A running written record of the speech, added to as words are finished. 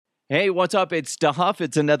Hey, what's up? It's DeHuff.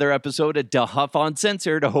 It's another episode of DeHuff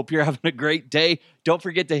Uncensored. I hope you're having a great day. Don't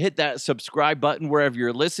forget to hit that subscribe button wherever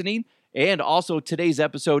you're listening. And also, today's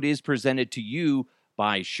episode is presented to you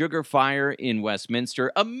by Sugar Fire in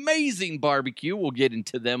Westminster. Amazing barbecue. We'll get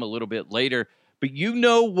into them a little bit later. But you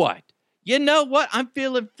know what? I'm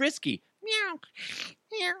feeling frisky. Meow,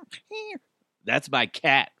 meow, meow. That's my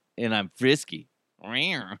cat, and I'm frisky.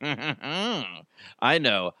 I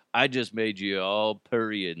know. I just made you all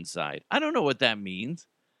purry inside. I don't know what that means.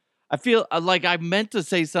 I feel like I meant to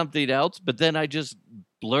say something else, but then I just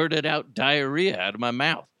blurted out diarrhea out of my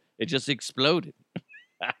mouth. It just exploded.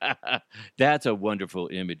 That's a wonderful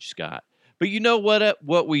image, Scott. But you know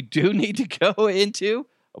what we do need to go into?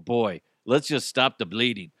 Oh boy, let's just stop the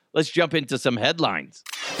bleeding. Let's jump into some headlines.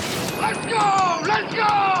 Let's go! Let's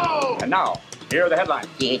go! And now, here are the headlines.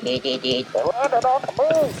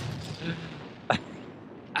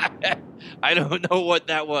 I don't know what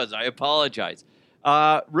that was. I apologize.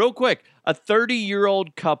 Real quick, a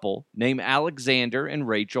 30-year-old couple named Alexander and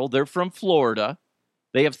Rachel, they're from Florida.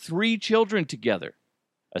 They have 3 children together,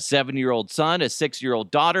 a 7-year-old son, a 6-year-old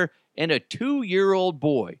daughter, and a 2-year-old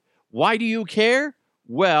boy. Why do you care?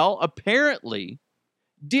 Well, apparently,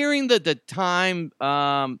 during the time,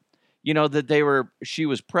 that she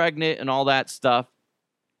was pregnant and all that stuff,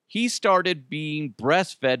 he started being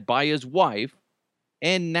breastfed by his wife,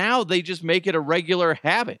 and now they just make it a regular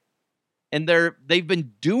habit. And they've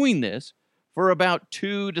been doing this for about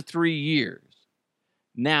 2 to 3 years.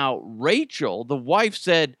 Now, Rachel, the wife,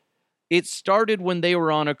 said it started when they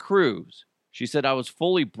were on a cruise. She said, I was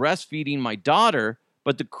fully breastfeeding my daughter,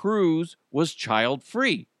 but the cruise was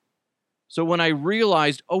child-free. So when I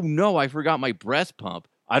realized, oh no, I forgot my breast pump,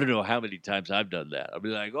 I don't know how many times I've done that. I'll be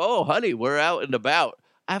like, oh, honey, we're out and about.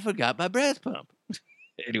 I forgot my breast pump.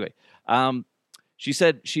 Anyway, she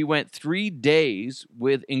said she went 3 days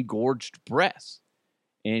with engorged breasts.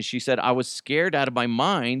 And she said, I was scared out of my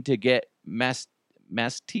mind to get mastitis?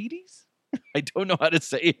 I don't know how to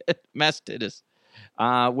say it. Mastitis,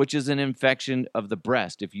 which is an infection of the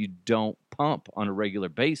breast if you don't pump on a regular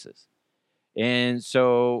basis. And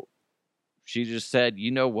so she just said,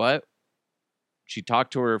 you know what? She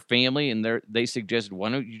talked to her family, and they suggested, why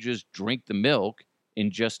don't you just drink the milk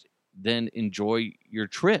and just then enjoy your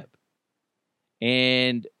trip?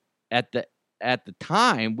 And at the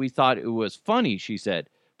time, we thought it was funny, she said.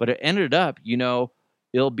 But it ended up,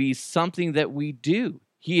 it'll be something that we do.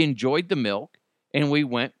 He enjoyed the milk, and we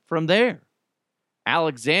went from there.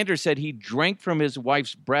 Alexander said he drank from his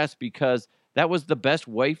wife's breast because that was the best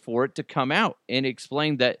way for it to come out, and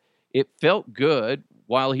explained that it felt good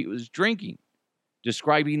while he was drinking,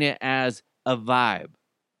 describing it as a vibe.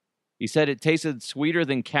 He said it tasted sweeter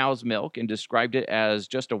than cow's milk and described it as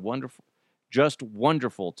just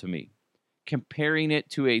wonderful to me, comparing it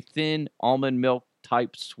to a thin almond milk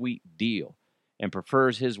type sweet deal, and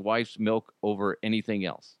prefers his wife's milk over anything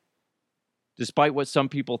else. Despite what some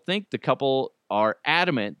people think, the couple are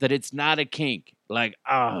adamant that it's not a kink. Like,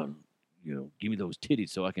 give me those titties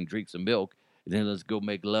so I can drink some milk, and then let's go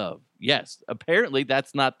make love. Yes, apparently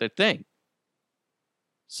that's not the thing.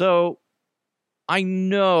 So, I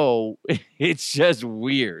know it's just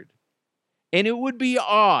weird. And it would be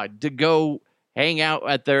odd to go hang out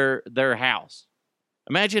at their house.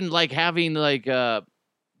 Imagine having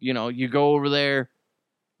you go over there,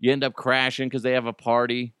 you end up crashing because they have a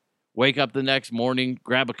party, wake up the next morning,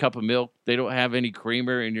 grab a cup of milk. They don't have any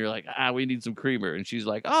creamer, and you're like, we need some creamer. And she's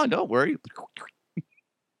like, oh, don't worry.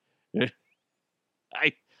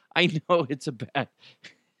 I know it's a bad...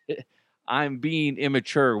 I'm being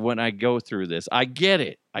immature when I go through this. I get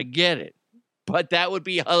it. But that would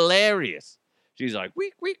be hilarious. She's like,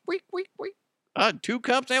 week. 2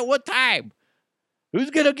 cups at what time?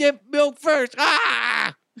 Who's going to get milk first?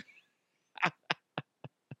 I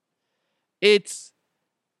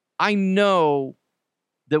know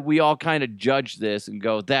that we all kind of judge this and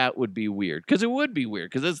go, that would be weird. Because it would be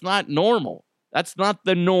weird, because it's not normal. That's not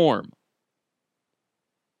the norm.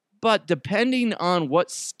 But depending on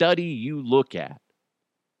what study you look at,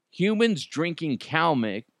 humans drinking cow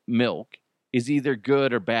milk is either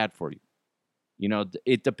good or bad for you.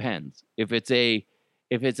 It depends. If it's a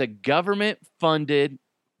government-funded,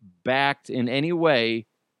 backed in any way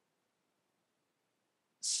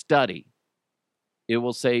study, it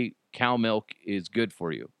will say cow milk is good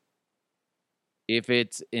for you. If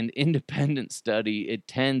it's an independent study, it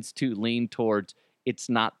tends to lean towards it's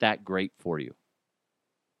not that great for you,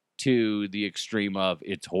 to the extreme of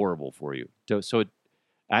it's horrible for you. So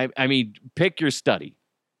pick your study.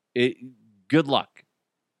 Good luck.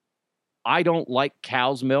 I don't like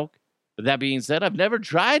cow's milk. But that being said, I've never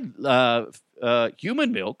tried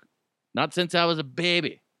human milk. Not since I was a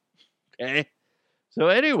baby. Okay? So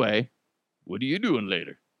anyway, what are you doing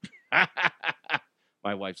later?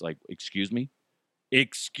 My wife's like, excuse me?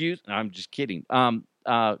 I'm just kidding.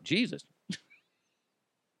 Jesus.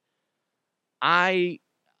 I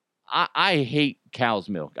hate cow's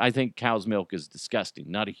milk. I think cow's milk is disgusting.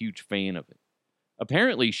 Not a huge fan of it.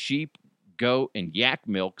 Apparently, sheep, goat, and yak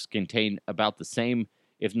milks contain about the same,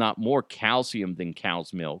 if not more, calcium than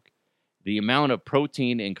cow's milk. The amount of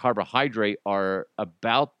protein and carbohydrate are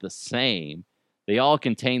about the same. They all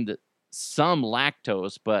contain some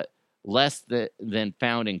lactose, but less than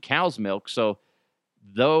found in cow's milk. So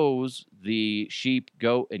the sheep,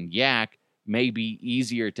 goat, and yak, may be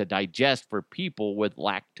easier to digest for people with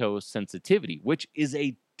lactose sensitivity, which is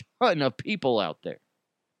a ton of people out there.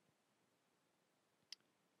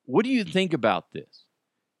 What do you think about this?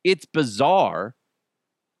 It's bizarre,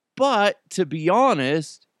 but to be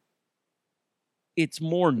honest, it's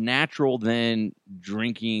more natural than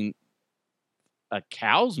drinking a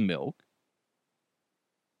cow's milk.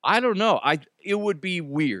 I don't know. It would be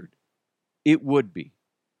weird. It would be.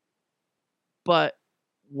 But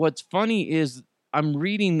what's funny is I'm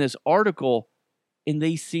reading this article and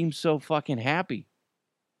they seem so fucking happy.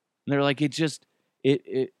 And they're like, it's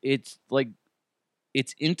like,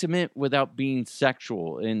 it's intimate without being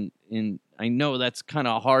sexual. And I know that's kind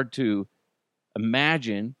of hard to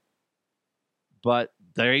imagine, but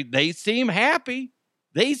they seem happy.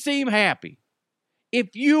 They seem happy.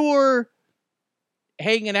 If you were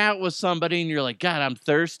hanging out with somebody and you're like, God, I'm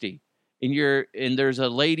thirsty, and there's a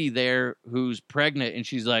lady there who's pregnant and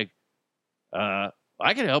she's like, I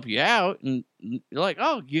can help you out, and you're like,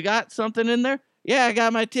 oh, you got something in there? Yeah, I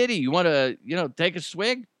got my titty. You want to, take a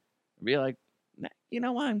swig? Be like, nah, you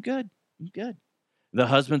know what? I'm good. The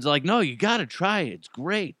husband's like, no, you got to try it. It's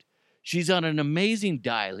great. She's on an amazing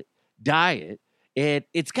diet, and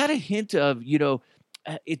it's got a hint of,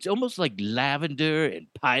 it's almost like lavender and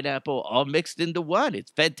pineapple all mixed into one. It's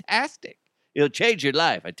fantastic. It'll change your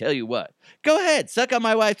life. I tell you what. Go ahead, suck on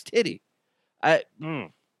my wife's titty. I know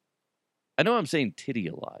I'm saying titty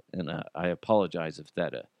a lot, and I apologize if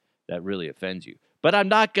that really offends you. But I'm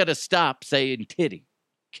not going to stop saying titty,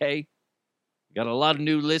 okay? Got a lot of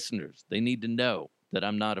new listeners. They need to know that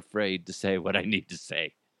I'm not afraid to say what I need to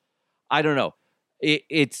say. I don't know.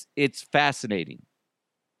 It's fascinating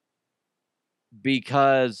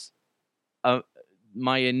because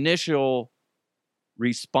my initial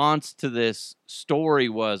response to this story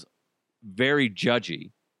was very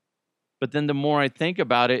judgy. But then the more I think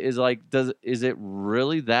about it, is like, is it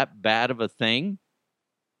really that bad of a thing?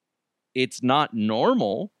 It's not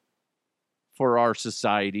normal for our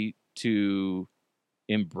society to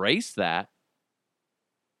embrace that,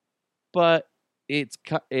 but it's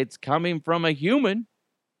coming from a human.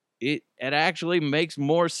 It actually makes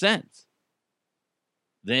more sense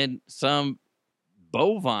than some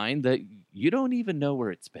bovine that you don't even know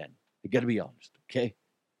where it's been. I got to be honest, okay?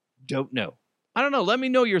 Don't know. I don't know. Let me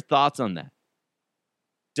know your thoughts on that.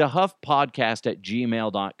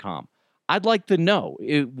 DeHuffPodcast@gmail.com. I'd like to know,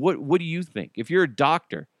 what do you think? If you're a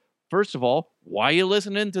doctor, first of all, why are you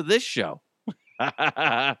listening to this show?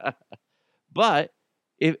 But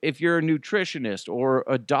if you're a nutritionist or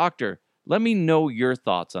a doctor, let me know your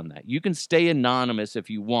thoughts on that. You can stay anonymous if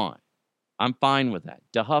you want. I'm fine with that.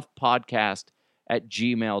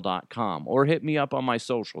 DeHuffPodcast@gmail.com, or hit me up on my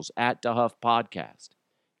socials @DeHuffPodcast.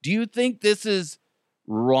 Do you think this is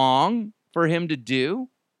wrong for him to do?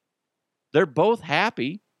 They're both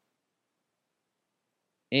happy,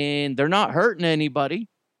 and they're not hurting anybody.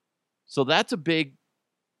 So that's a big,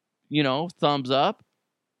 thumbs up.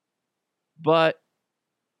 But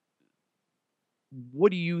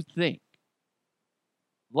what do you think?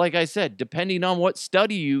 Like I said, depending on what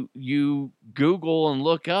study you Google and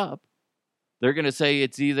look up, they're going to say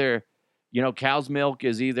it's either, cow's milk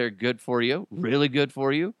is either good for you, really good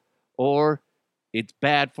for you, or it's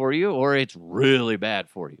bad for you, or it's really bad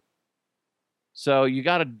for you. So you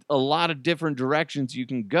got a lot of different directions you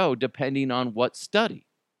can go depending on what study.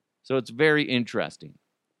 So it's very interesting.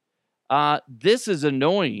 This is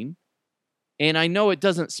annoying, and I know it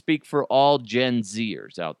doesn't speak for all Gen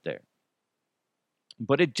Zers out there,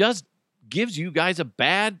 but it just gives you guys a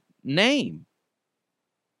bad name.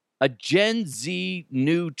 A Gen Z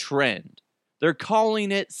new trend. They're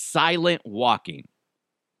calling it silent walking.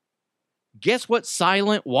 Guess what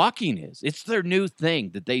silent walking is? It's their new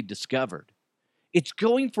thing that they discovered. It's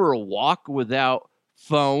going for a walk without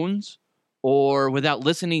phones or without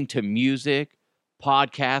listening to music,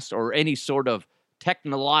 podcasts, or any sort of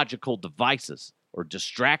technological devices or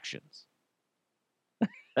distractions.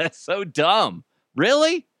 That's so dumb.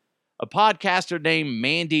 Really? A podcaster named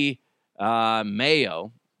Mandy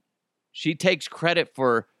Mayo, she takes credit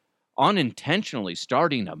for unintentionally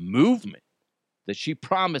starting a movement that she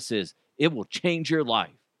promises it will change your life.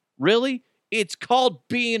 Really? It's called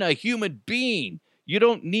being a human being. You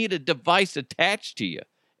don't need a device attached to you.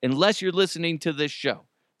 Unless you're listening to this show,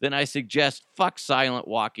 then I suggest fuck silent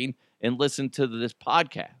walking and listen to this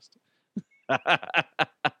podcast.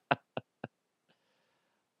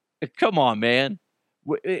 Come on, man.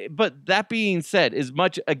 But that being said, as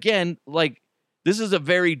much, again, like, this is a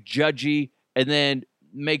very judgy and then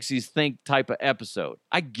makes you think type of episode.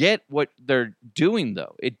 I get what they're doing,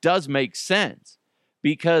 though. It does make sense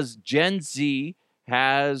because Gen Z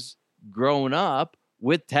has grown up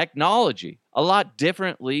with technology a lot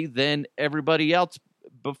differently than everybody else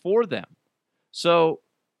before them. So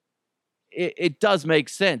it does make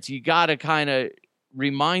sense. You got to kind of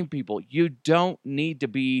remind people you don't need to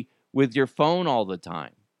be with your phone all the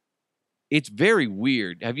time. It's very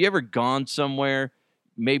weird. Have you ever gone somewhere,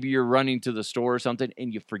 maybe you're running to the store or something,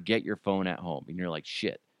 and you forget your phone at home, and you're like,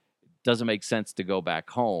 shit, it doesn't make sense to go back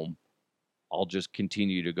home. I'll just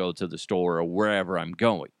continue to go to the store or wherever I'm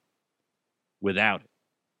going without it.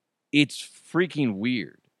 It's freaking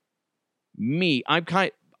weird.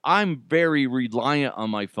 I'm very reliant on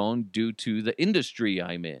my phone due to the industry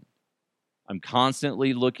I'm in. I'm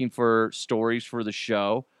constantly looking for stories for the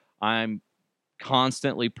show. I'm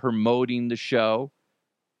constantly promoting the show,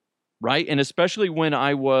 right? And especially when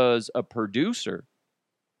I was a producer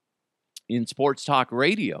in sports talk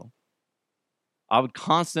radio, I would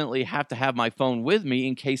constantly have to have my phone with me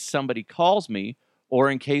in case somebody calls me or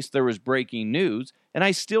in case there was breaking news. And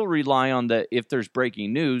I still rely on that if there's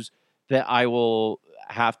breaking news, that I will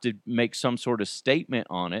have to make some sort of statement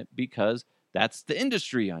on it because that's the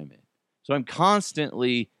industry I'm in. So I'm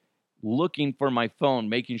constantly looking for my phone,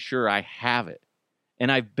 making sure I have it.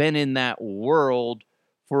 And I've been in that world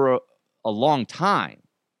for a long time.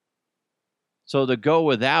 So to go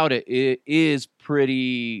without it, it is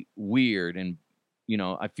pretty weird. And, you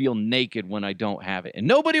know, I feel naked when I don't have it. And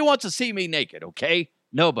nobody wants to see me naked, okay?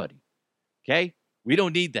 Nobody. Okay? We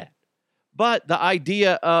don't need that. But the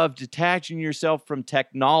idea of detaching yourself from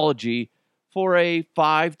technology for a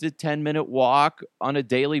 5 to 10 minute walk on a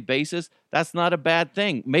daily basis, that's not a bad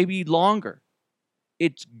thing. Maybe longer.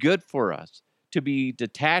 It's good for us to be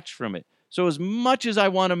detached from it. So as much as I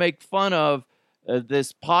want to make fun of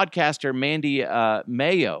this podcaster, Mandy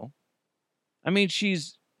Mayo, I mean,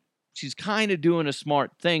 she's kind of doing a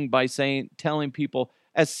smart thing by telling people,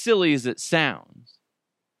 as silly as it sounds,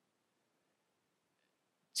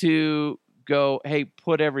 to go, hey,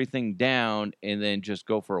 put everything down and then just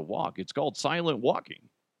go for a walk. It's called silent walking.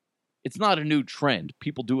 It's not a new trend.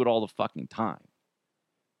 People do it all the fucking time.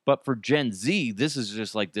 But for Gen Z, this is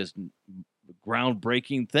just like this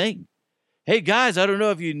groundbreaking thing. Hey, guys, I don't know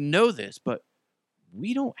if you know this, but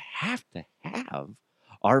we don't have to have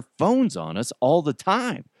our phones on us all the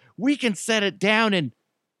time. We can set it down and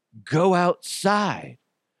go outside.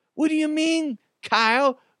 What do you mean,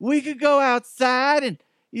 Kyle? We could go outside and,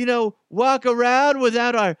 you know, walk around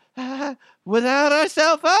without our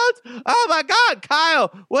cell phones? Oh my God,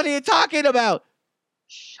 Kyle, what are you talking about?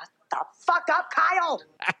 Shut the fuck up, Kyle.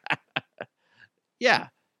 Yeah,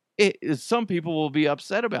 some people will be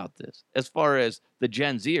upset about this. As far as the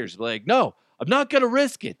Gen Zers, like, no, I'm not going to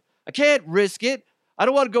risk it. I can't risk it. I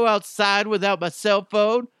don't want to go outside without my cell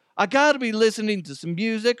phone. I got to be listening to some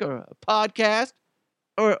music or a podcast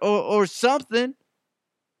or something.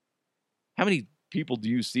 How many people do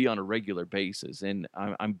you see on a regular basis? And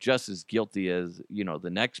I'm just as guilty as, you know, the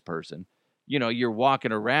next person. You know, you're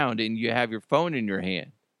walking around and you have your phone in your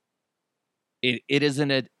hand. It is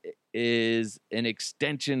an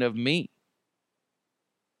extension of me.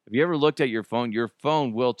 Have you ever looked at your phone? Your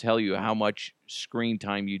phone will tell you how much screen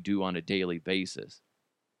time you do on a daily basis.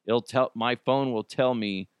 My phone will tell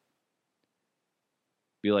me,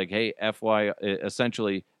 be like, hey, FYI,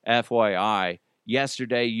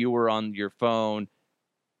 yesterday you were on your phone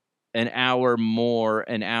an hour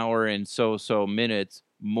and so minutes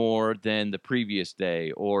more than the previous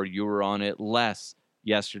day, or you were on it less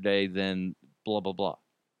yesterday than blah, blah, blah.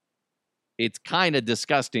 It's kind of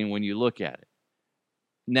disgusting when you look at it.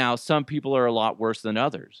 Now, some people are a lot worse than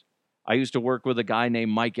others. I used to work with a guy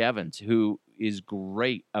named Mike Evans who is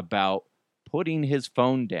great about putting his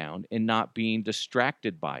phone down and not being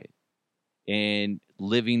distracted by it and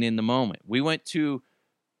living in the moment. We went to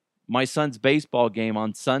my son's baseball game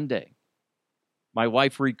on Sunday. My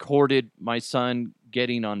wife recorded my son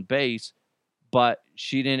getting on base, but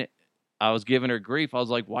she didn't. I was giving her grief. I was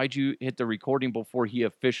like, why'd you hit the recording before he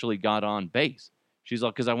officially got on base? She's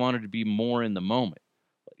like, because I wanted to be more in the moment.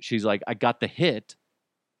 She's like, I got the hit.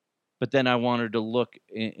 But then I wanted to look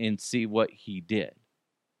and see what he did.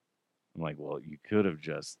 I'm like, well, you could have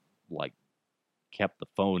just like kept the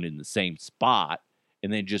phone in the same spot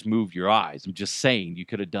and then just moved your eyes. I'm just saying you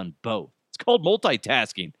could have done both. It's called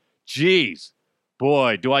multitasking. Jeez.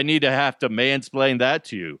 Boy, do I need to have to mansplain that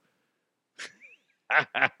to you.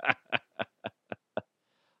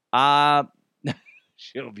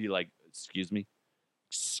 She'll be like, excuse me?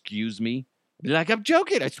 Excuse me? I'll be like, I'm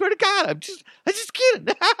joking. I swear to God. I'm just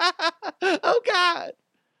kidding. Oh, God.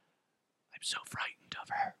 I'm so frightened of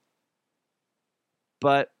her.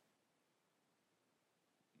 But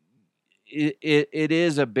it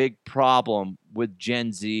is a big problem with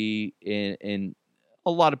Gen Z and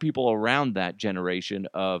a lot of people around that generation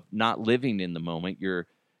of not living in the moment. You're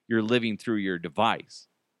living through your device.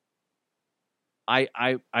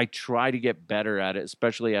 I try to get better at it,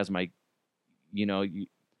 especially as my,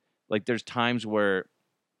 like there's times where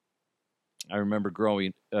I remember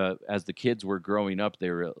growing, as the kids were growing up, they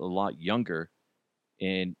were a lot younger,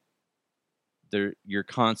 and you're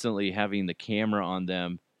constantly having the camera on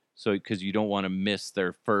them, so because you don't want to miss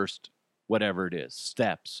their first whatever it is,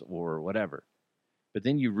 steps or whatever. But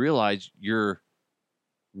then you realize you're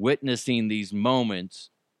witnessing these moments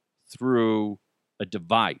through a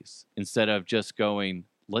device instead of just going,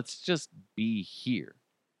 let's just be here.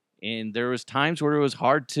 And there was times where it was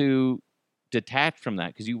hard to detach from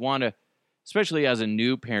that because you want to, especially as a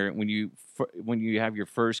new parent, when you have your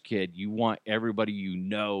first kid, you want everybody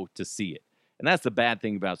to see it. And that's the bad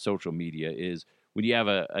thing about social media is when you have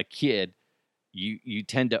a kid, you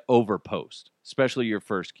tend to overpost, especially your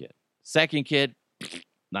first kid. Second kid,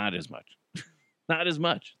 not as much. Not as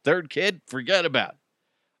much. Third kid, forget about it.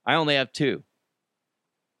 I only have 2.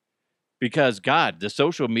 Because, God, the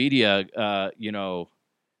social media,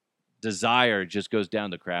 desire just goes down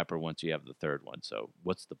the crapper once you have the third one. So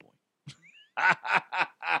what's the point?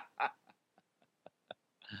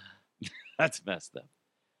 That's messed up.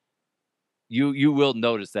 You will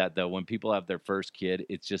notice that, though, when people have their first kid,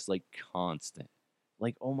 it's just like constant.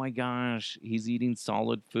 Like, oh, my gosh, he's eating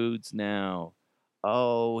solid foods now.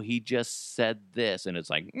 Oh, he just said this. And it's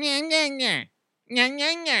like, nyah, nyah, nyah, nyah,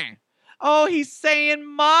 nyah, nyah. Oh, he's saying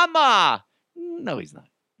mama. No, he's not.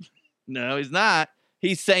 No, he's not.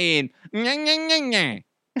 He's saying, nyah, nyah, nyah,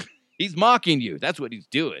 nyah. He's mocking you. That's what he's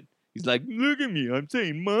doing. He's like, look at me. I'm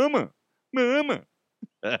saying mama. Mama.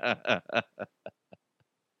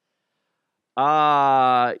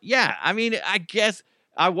 Yeah, I mean, I guess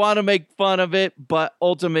I want to make fun of it, but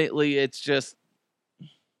ultimately it's just,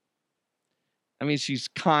 I mean, she's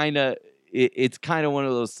kind of, it's kind of one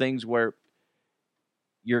of those things where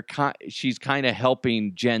she's kind of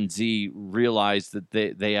helping Gen Z realize that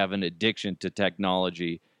they have an addiction to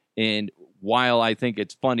technology. And while I think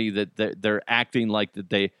it's funny that they're acting like that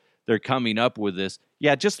they're coming up with this,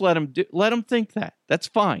 yeah, just let them think that. That's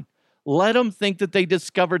fine. Let them think that they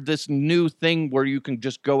discovered this new thing where you can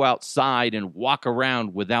just go outside and walk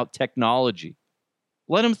around without technology.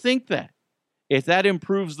 Let them think that. If that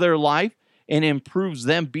improves their life and improves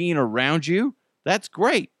them being around you, that's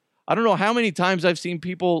great. I don't know how many times I've seen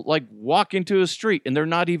people like walk into a street and they're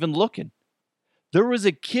not even looking. There was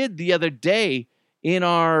a kid the other day in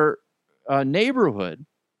our neighborhood,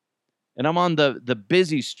 and I'm on the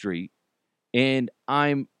busy street, and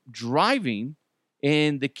I'm driving,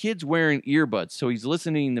 and the kid's wearing earbuds, so he's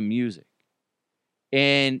listening to music.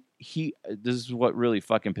 And this is what really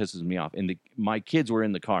fucking pisses me off. And my kids were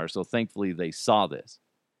in the car, so thankfully they saw this.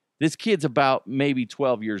 This kid's about maybe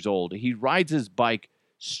 12 years old. He rides his bike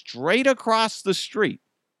straight across the street.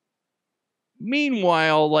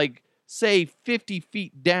 Meanwhile, like, say 50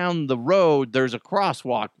 feet down the road, there's a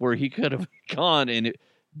crosswalk where he could have gone, and it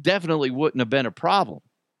definitely wouldn't have been a problem.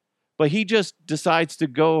 But he just decides to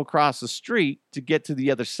go across the street to get to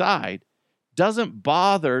the other side, doesn't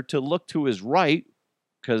bother to look to his right,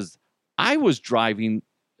 because I was driving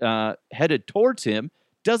headed towards him,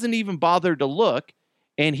 doesn't even bother to look,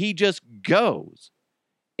 and he just goes.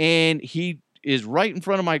 And he is right in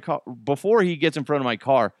front of my car. Before he gets in front of my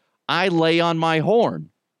car, I lay on my horn.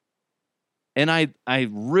 And I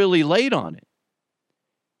really laid on it.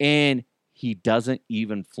 And he doesn't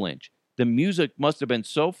even flinch. The music must have been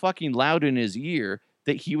so fucking loud in his ear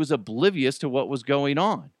that he was oblivious to what was going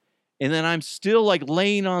on. And then I'm still like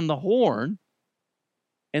laying on the horn.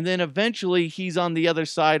 And then eventually he's on the other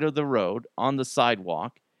side of the road, on the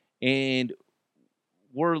sidewalk. And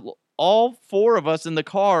we're all 4 of us in the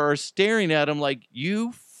car are staring at him like,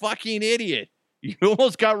 you fucking idiot. You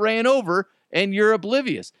almost got ran over and you're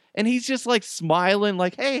oblivious. And he's just like smiling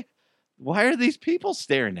like, hey, why are these people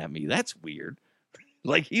staring at me? That's weird.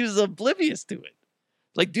 Like he was oblivious to it.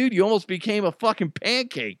 Like, dude, you almost became a fucking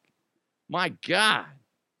pancake. My God.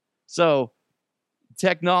 So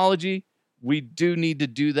technology, we do need to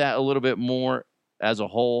do that a little bit more as a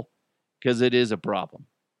whole because it is a problem.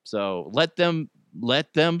 So let them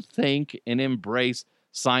think and embrace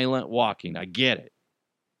silent walking. I get it.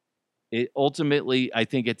 It ultimately, I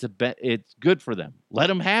think it's good for them. Let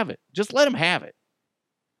them have it. Just let them have it.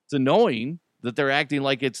 It's annoying that they're acting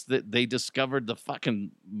like it's that they discovered the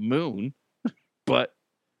fucking moon, but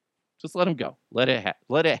just let them go. Let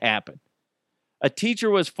it happen. A teacher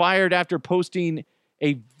was fired after posting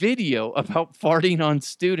a video about farting on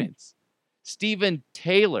students. Stephen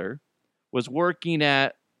Taylor was working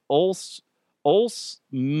at Olds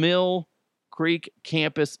Mill Creek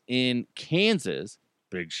campus in Kansas.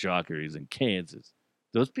 Big shocker, he's in Kansas.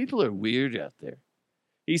 Those people are weird out there.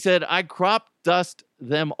 He said, I crop dust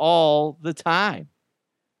them all the time.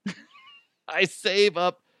 I save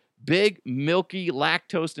up big, milky,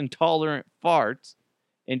 lactose intolerant farts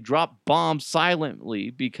and drop bombs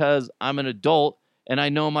silently because I'm an adult and I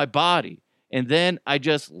know my body. And then I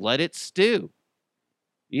just let it stew.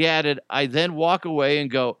 He added, I then walk away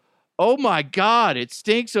and go, oh my God, it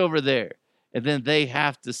stinks over there. And then they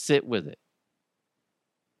have to sit with it.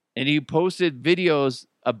 And he posted videos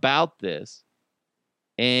about this.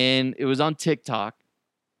 And it was on TikTok.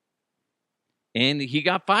 And he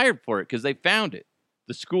got fired for it because they found it.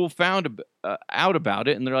 The school found out about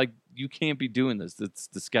it. And they're like, you can't be doing this. It's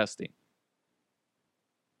disgusting.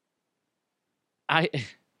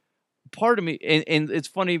 Part of me, and it's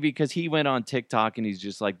funny because he went on TikTok and he's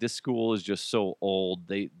just like, this school is just so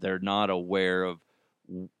old. They're not aware of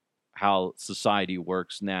how society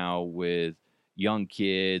works now with young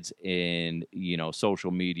kids and,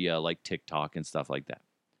 social media like TikTok and stuff like that.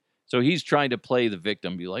 So he's trying to play the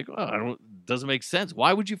victim, be like, oh, doesn't make sense.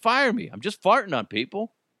 Why would you fire me? I'm just farting on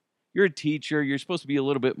people. You're a teacher. You're supposed to be a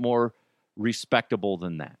little bit more respectable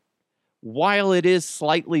than that. While it is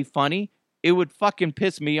slightly funny, it would fucking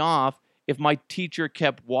piss me off if my teacher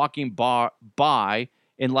kept walking by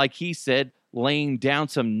and, like he said, laying down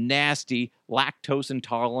some nasty lactose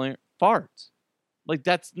intolerant farts. Like,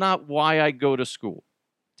 that's not why I go to school,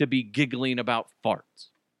 to be giggling about farts.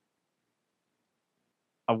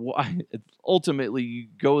 Ultimately, you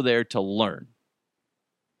go there to learn.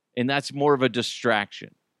 And that's more of a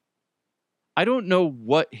distraction. I don't know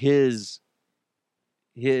what I'm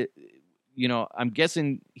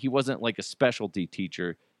guessing he wasn't like a specialty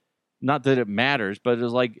teacher. Not that it matters, but it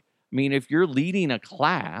was like, if you're leading a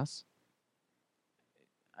class,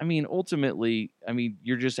 ultimately,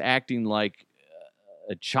 you're just acting like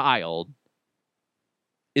a child.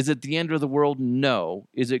 Is it the end of the world? No.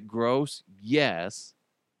 Is it gross? Yes.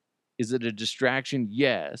 Is it a distraction?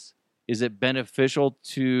 Yes. Is it beneficial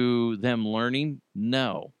to them learning?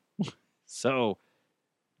 No. So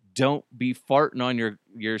don't be farting on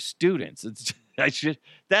your students.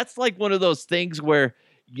 That's like one of those things where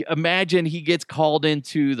imagine he gets called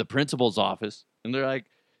into the principal's office and they're like,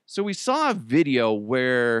 so we saw a video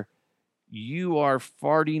where you are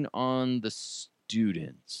farting on the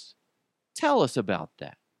students. Tell us about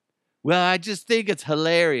that. Well, I just think it's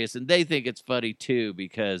hilarious and they think it's funny too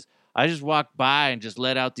because I just walk by and just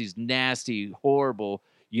let out these nasty, horrible,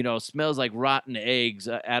 smells like rotten eggs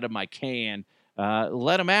out of my can.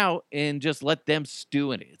 Let them out and just let them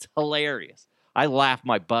stew in it. It's hilarious. I laugh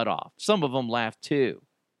my butt off. Some of them laugh too.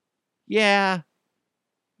 Yeah.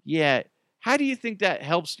 How do you think that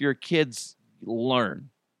helps your kids learn?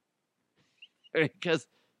 Because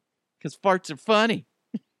farts are funny.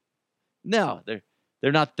 No,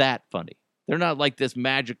 they're not that funny. They're not like this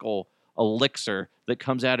magical elixir that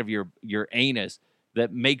comes out of your anus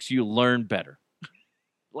that makes you learn better.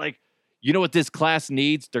 Like, you know what this class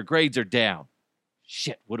needs? Their grades are down.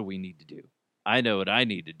 Shit, what do we need to do? I know what I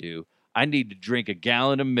need to do. I need to drink a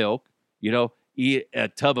gallon of milk, eat a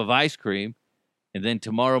tub of ice cream, and then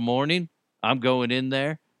tomorrow morning, I'm going in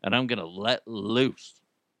there and I'm going to let loose.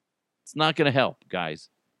 It's not going to help, guys.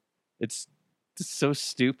 It's so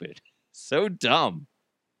stupid. So dumb.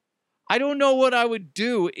 I don't know what I would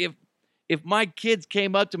do if my kids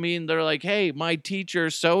came up to me and they're like, hey, my teacher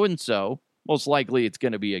so-and-so, most likely it's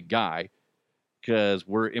going to be a guy because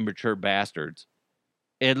we're immature bastards.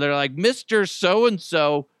 And they're like, Mr.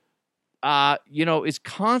 So-and-so, is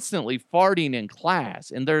constantly farting in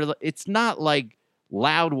class. And it's not like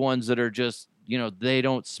loud ones that are just, they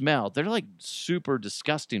don't smell. They're like super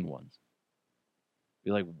disgusting ones.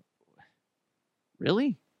 You're like,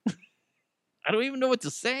 really? I don't even know what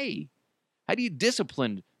to say. How do you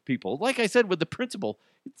discipline people? Like I said with the principal,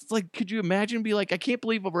 it's like, could you imagine be like, I can't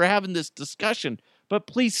believe we're having this discussion, but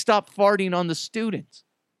please stop farting on the students.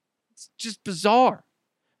 It's just bizarre.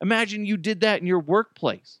 Imagine you did that in your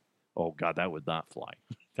workplace. Oh, God, that would not fly.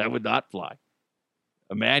 That would not fly.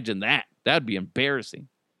 Imagine that. That'd be embarrassing.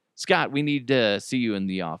 Scott, we need to see you in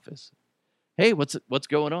the office. Hey, what's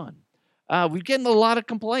going on? We're getting a lot of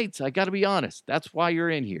complaints. I got to be honest. That's why you're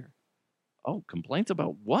in here. Oh, complaints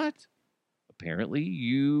about what? Apparently,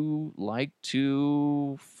 you like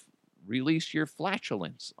to release your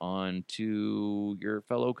flatulence onto your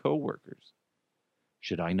fellow coworkers.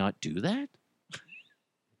 Should I not do that?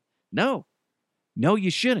 No,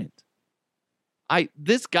 you shouldn't.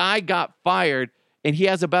 This guy got fired, and he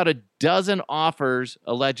has about a dozen offers,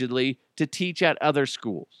 allegedly, to teach at other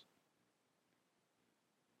schools.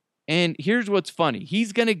 And here's what's funny.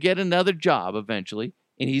 He's going to get another job eventually,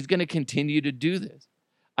 and he's going to continue to do this.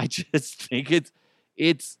 I just think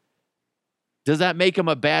it's does that make him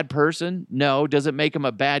a bad person? No. Does it make him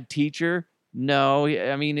a bad teacher? No.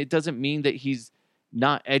 I mean, it doesn't mean that he's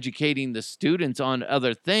not educating the students on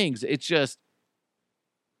other things. It's just,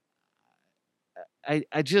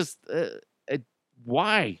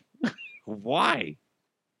 why? Why?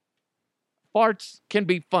 Farts can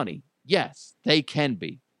be funny. Yes, they can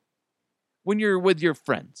be. When you're with your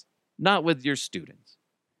friends, not with your students.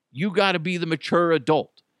 You got to be the mature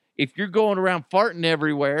adult. If you're going around farting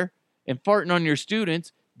everywhere and farting on your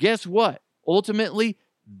students, guess what? Ultimately,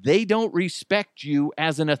 they don't respect you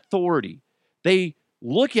as an authority. They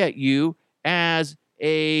look at you as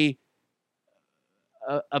a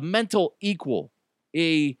mental equal,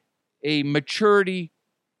 a maturity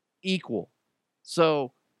equal.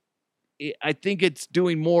 So I think it's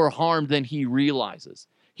doing more harm than he realizes.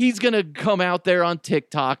 He's going to come out there on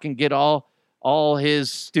TikTok and get all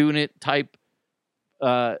his student type,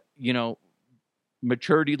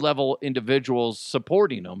 maturity level individuals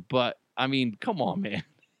supporting him. But I mean, come on, man.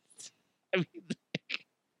 I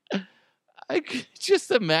mean, I could just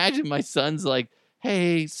imagine my son's like,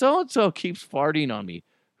 hey, so-and-so keeps farting on me.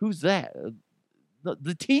 Who's that?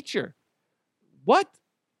 The teacher. What?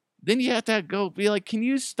 Then you have to go be like, can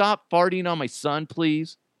you stop farting on my son,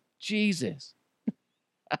 please? Jesus.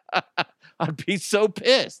 I'd be so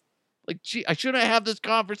pissed. Like, gee, I shouldn't have this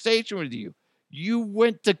conversation with you. You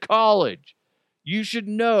went to college. You should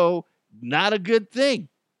know, not a good thing.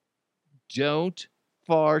 Don't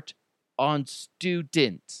fart on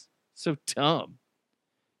students. So dumb.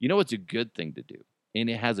 You know what's a good thing to do? And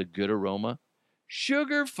it has a good aroma?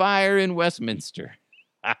 Sugar Fire in Westminster.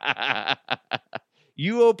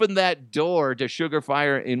 You open that door to Sugar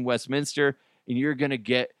Fire in Westminster, and you're going to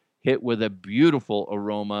get hit with a beautiful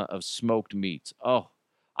aroma of smoked meats. Oh,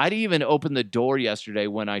 I'd even opened the door yesterday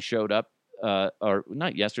when I showed up, or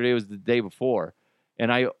not yesterday, it was the day before.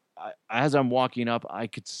 And I as I'm walking up, I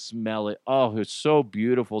could smell it. Oh, it's so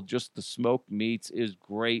beautiful. Just the smoked meats is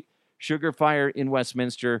great. Sugar Fire in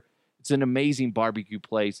Westminster. It's an amazing barbecue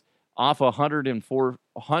place off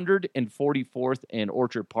 144th and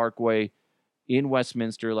Orchard Parkway in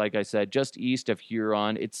Westminster, like I said, just east of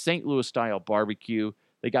Huron. It's St. Louis-style barbecue.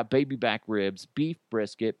 They got baby back ribs, beef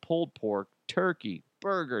brisket, pulled pork, turkey,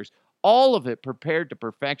 burgers, all of it prepared to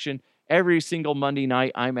perfection. Every single Monday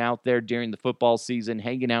night, I'm out there during the football season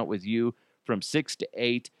hanging out with you from 6 to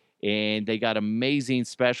 8, and they got amazing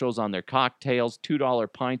specials on their cocktails,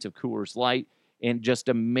 $2 pints of Coors Light, and just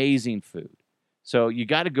amazing food. So you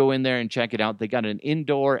got to go in there and check it out. They got an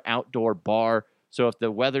indoor-outdoor bar, so if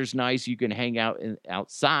the weather's nice, you can hang out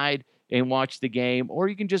outside and watch the game, or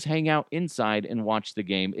you can just hang out inside and watch the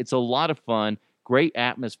game. It's a lot of fun, great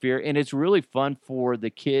atmosphere, and it's really fun for the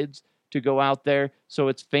kids to go out there, so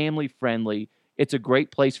it's family friendly. It's a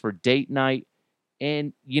great place for date night,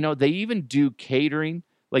 and they even do catering.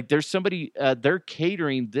 Like there's somebody they're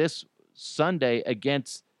catering this Sunday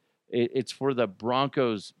against it's for the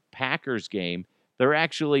Broncos Packers game. They're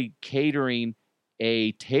actually catering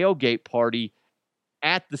a tailgate party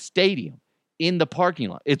at the stadium in the parking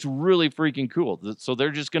lot. It's really freaking cool. So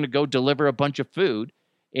they're just going to go deliver a bunch of food,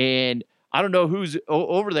 and I don't know who's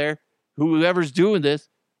over there, whoever's doing this,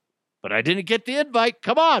 but I didn't get the invite.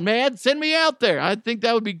 Come on, man. Send me out there. I think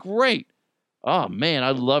that would be great. Oh, man,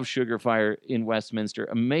 I love Sugar Fire in Westminster.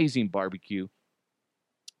 Amazing barbecue.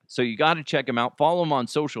 So you got to check them out. Follow them on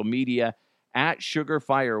social media at Sugar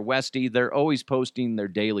Fire Westy. They're always posting their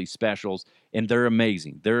daily specials, and they're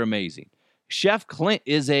amazing. They're amazing. Chef Clint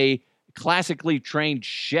is a classically trained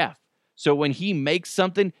chef. So when he makes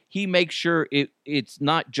something, he makes sure it's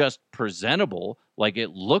not just presentable, like it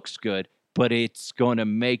looks good, but it's going to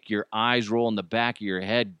make your eyes roll in the back of your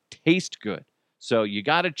head taste good. So you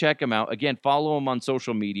got to check him out. Again, follow him on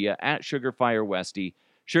social media at Sugar Fire Westy.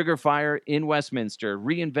 Sugar Fire in Westminster,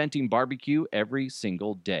 reinventing barbecue every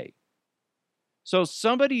single day. So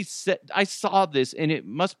somebody said, I saw this, and it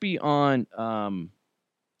must be on,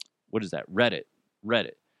 what is that? Reddit.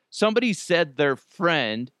 Somebody said their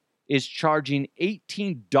friend is charging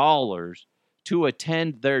 $18 to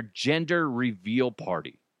attend their gender reveal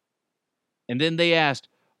party. And then they asked,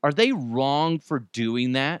 are they wrong for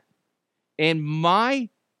doing that? And my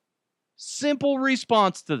simple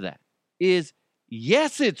response to that is,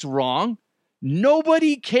 yes, it's wrong.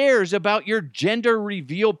 Nobody cares about your gender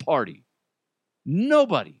reveal party.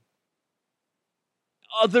 Nobody.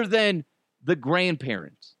 Other than the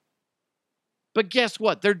grandparents. But guess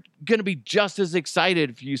what? They're going to be just as excited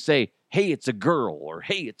if you say, hey, it's a girl, or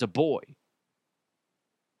hey, it's a boy.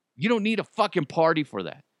 You don't need a fucking party for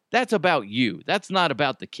that. That's about you. That's not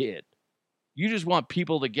about the kid. You just want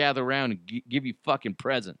people to gather around and give you fucking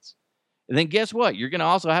presents. And then guess what? You're going to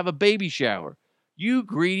also have a baby shower. You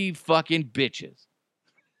greedy fucking bitches.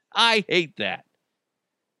 I hate that.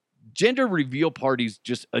 Gender reveal parties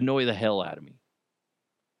just annoy the hell out of me.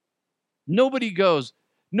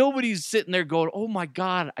 Nobody's sitting there going, oh my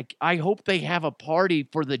God, I hope they have a party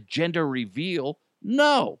for the gender reveal.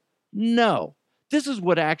 No. This is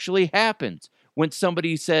what actually happens when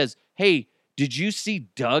somebody says, hey, did you see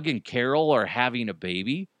Doug and Carol are having a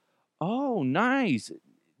baby? Oh, nice.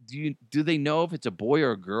 Do they know if it's a boy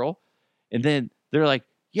or a girl? And then they're like,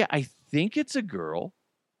 yeah, I think it's a girl.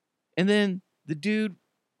 And then the dude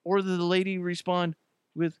or the lady respond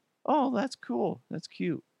with, oh, that's cool. That's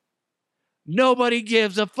cute. Nobody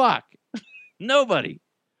gives a fuck. Nobody.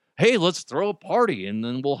 Hey, let's throw a party and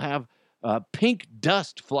then we'll have pink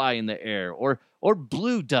dust fly in the air or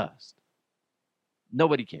blue dust.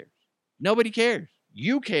 Nobody cares. Nobody cares.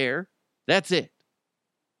 You care. That's it.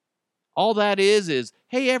 All that is,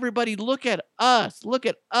 hey, everybody, look at us. Look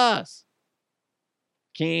at us.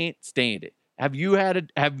 Can't stand it. Have you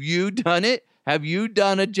done it? Have you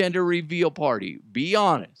done a gender reveal party? Be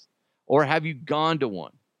honest. Or have you gone to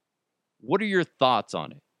one? What are your thoughts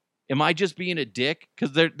on it? Am I just being a dick?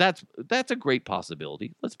 Because that's a great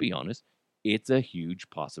possibility. Let's be honest. It's a huge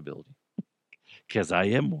possibility. Because I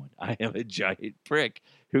am one. I am a giant prick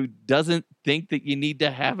who doesn't think that you need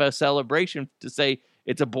to have a celebration to say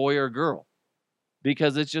it's a boy or a girl.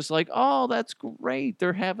 Because it's just like, oh, that's great.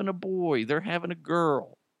 They're having a boy. They're having a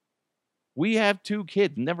girl. We have 2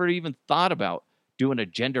 kids. Never even thought about doing a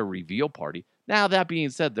gender reveal party. Now, that being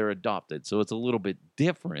said, they're adopted. So it's a little bit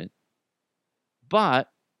different. But,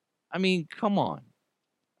 I mean, come on.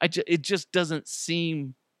 It just doesn't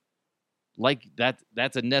seem like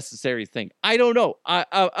that's a necessary thing. I don't know.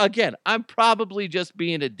 Again, I'm probably just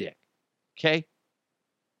being a dick. Okay?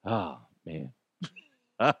 Oh, man.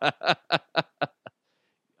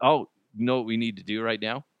 Oh, you know what we need to do right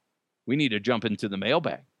now? We need to jump into the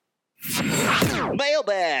mailbag.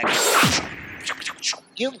 Mailbag.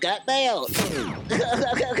 You've got mail.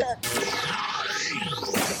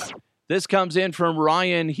 This comes in from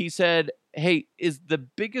Ryan. He said, hey, is the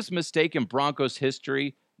biggest mistake in Broncos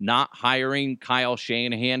history not hiring Kyle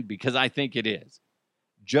Shanahan? Because I think it is.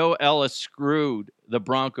 Joe Ellis screwed the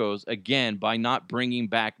Broncos again by not bringing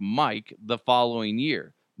back Mike the following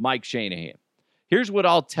year, Mike Shanahan. Here's what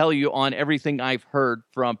I'll tell you on everything I've heard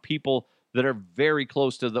from people that are very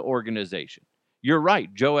close to the organization. You're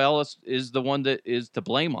right. Joe Ellis is the one that is to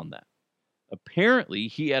blame on that. Apparently,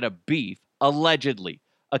 he had a beef, allegedly.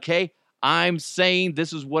 Okay? I'm saying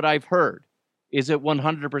this is what I've heard. Is it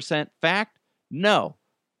 100% fact? No.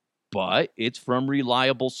 But it's from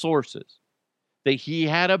reliable sources. That he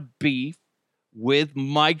had a beef with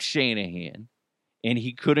Mike Shanahan, and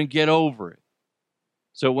he couldn't get over it.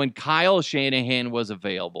 So when Kyle Shanahan was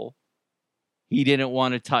available, he didn't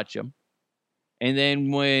want to touch him. And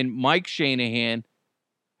then when Mike Shanahan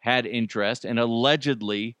had interest, and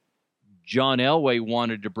allegedly John Elway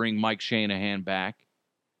wanted to bring Mike Shanahan back,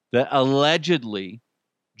 that allegedly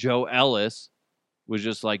Joe Ellis was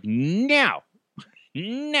just like, no,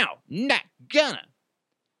 not gonna.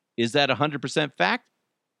 Is that 100% fact?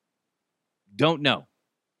 Don't know.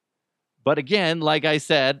 But again, like I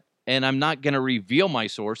said, and I'm not going to reveal my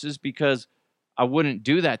sources because I wouldn't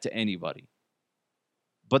do that to anybody.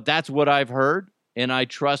 But that's what I've heard, and I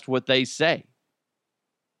trust what they say.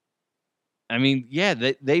 I mean, yeah,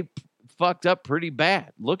 they fucked up pretty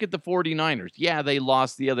bad. Look at the 49ers. Yeah, they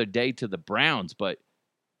lost the other day to the Browns, but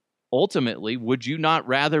ultimately, would you not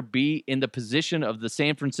rather be in the position of the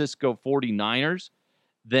San Francisco 49ers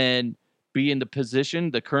than be in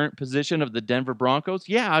the current position of the Denver Broncos?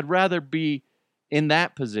 Yeah, I'd rather be in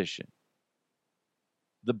that position.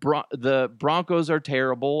 The Broncos are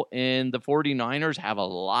terrible, and the 49ers have a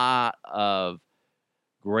lot of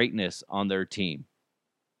greatness on their team.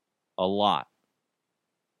 A lot.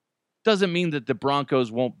 Doesn't mean that the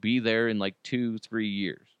Broncos won't be there in like 2-3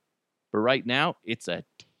 years. But right now, it's a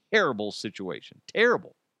terrible situation.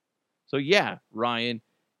 Terrible. So, yeah, Ryan,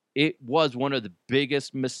 it was one of the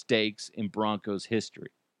biggest mistakes in Broncos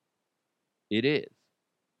history. It is.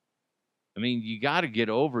 I mean, you got to get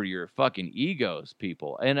over your fucking egos,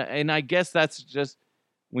 people. And I guess that's just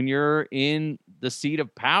when you're in the seat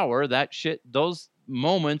of power, those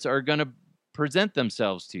moments are going to present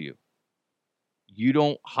themselves to you. You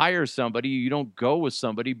don't hire somebody, you don't go with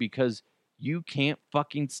somebody because you can't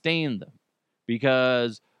fucking stand them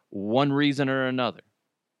because one reason or another.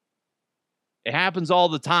 It happens all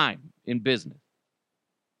the time in business.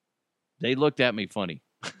 They looked at me funny.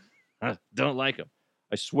 I don't like him.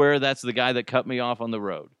 I swear that's the guy that cut me off on the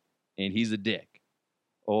road, and he's a dick.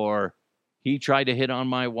 Or he tried to hit on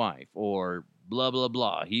my wife, or blah, blah,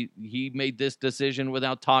 blah. He made this decision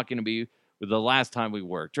without talking to me the last time we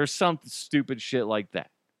worked, or some stupid shit like that.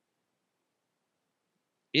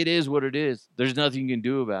 It is what it is. There's nothing you can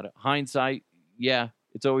do about it. Hindsight, yeah,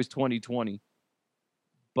 it's always 2020.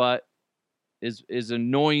 But as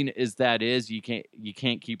annoying as that is, you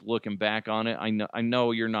can't keep looking back on it. I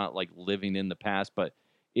know you're not like living in the past, but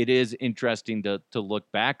it is interesting to look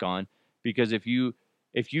back on, because if you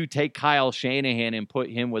take Kyle Shanahan and put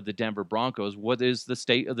him with the Denver Broncos, what is the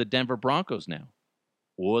state of the Denver Broncos now?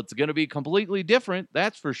 Well, it's going to be completely different,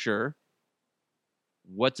 that's for sure.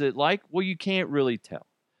 What's it like? Well, you can't really tell.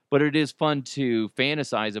 But it is fun to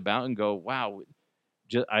fantasize about and go, wow,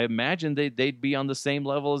 I imagine they'd be on the same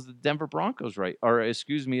level as the Denver Broncos, right? Or, as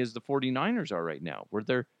the 49ers are right now, where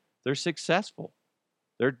they're successful.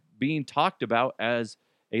 They're being talked about as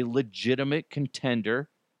a legitimate contender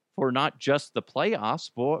for not just the playoffs,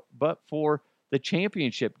 but for the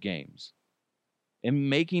championship games and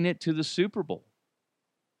making it to the Super Bowl.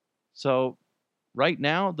 So right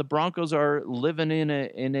now, the Broncos are living in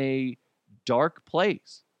a dark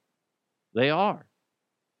place. They are.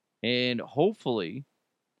 And hopefully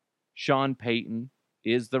Sean Payton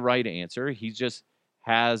is the right answer. He just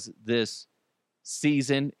has this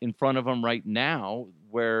season in front of him right now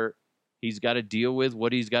where he's got to deal with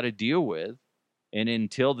what he's got to deal with. And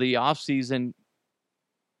until the offseason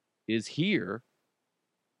is here,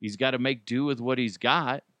 he's got to make do with what he's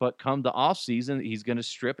got. But come the offseason, he's going to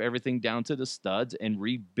strip everything down to the studs and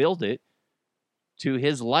rebuild it to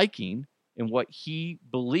his liking and what he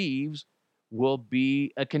believes will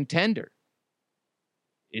be a contender.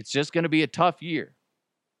 It's just going to be a tough year.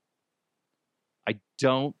 I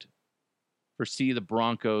don't foresee the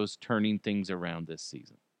Broncos turning things around this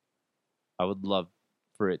season. I would love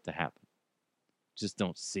for it to happen. Just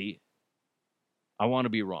don't see it. I want to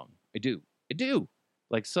be wrong. I do.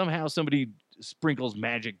 Like somehow somebody sprinkles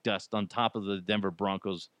magic dust on top of the Denver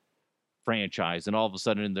Broncos franchise, and all of a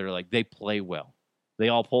sudden they're like, they play well. They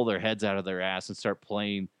all pull their heads out of their ass and start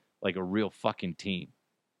playing like a real fucking team.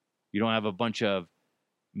 You don't have a bunch of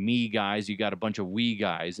me guys, you got a bunch of we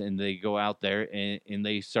guys, and they go out there and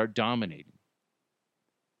they start dominating.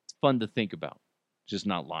 It's fun to think about. Just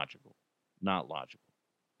not logical.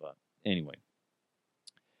 But anyway.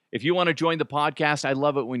 If you want to join the podcast, I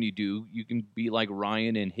love it when you do. You can be like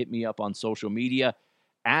Ryan and hit me up on social media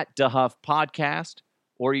at DeHuff Podcast,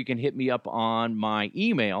 or you can hit me up on my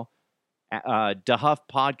email,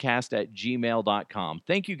 DeHuffPodcast@gmail.com.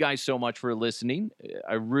 Thank you guys so much for listening.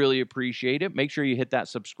 I really appreciate it. Make sure you hit that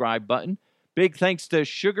subscribe button. Big thanks to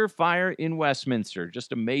Sugar Fire in Westminster.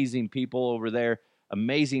 Just amazing people over there.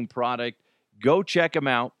 Amazing product. Go check them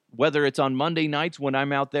out, whether it's on Monday nights when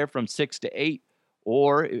I'm out there from 6 to 8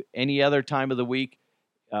 or any other time of the week.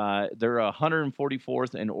 They're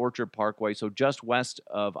 144th and Orchard Parkway, so just west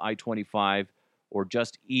of I-25 or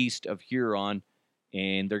just east of Huron.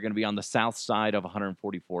 And they're going to be on the south side of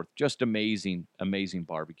 144th. Just amazing, amazing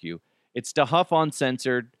barbecue. It's DeHuff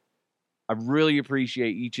Uncensored. I really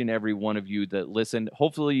appreciate each and every one of you that listened.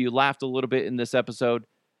 Hopefully you laughed a little bit in this episode.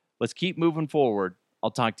 Let's keep moving forward.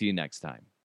 I'll talk to you next time.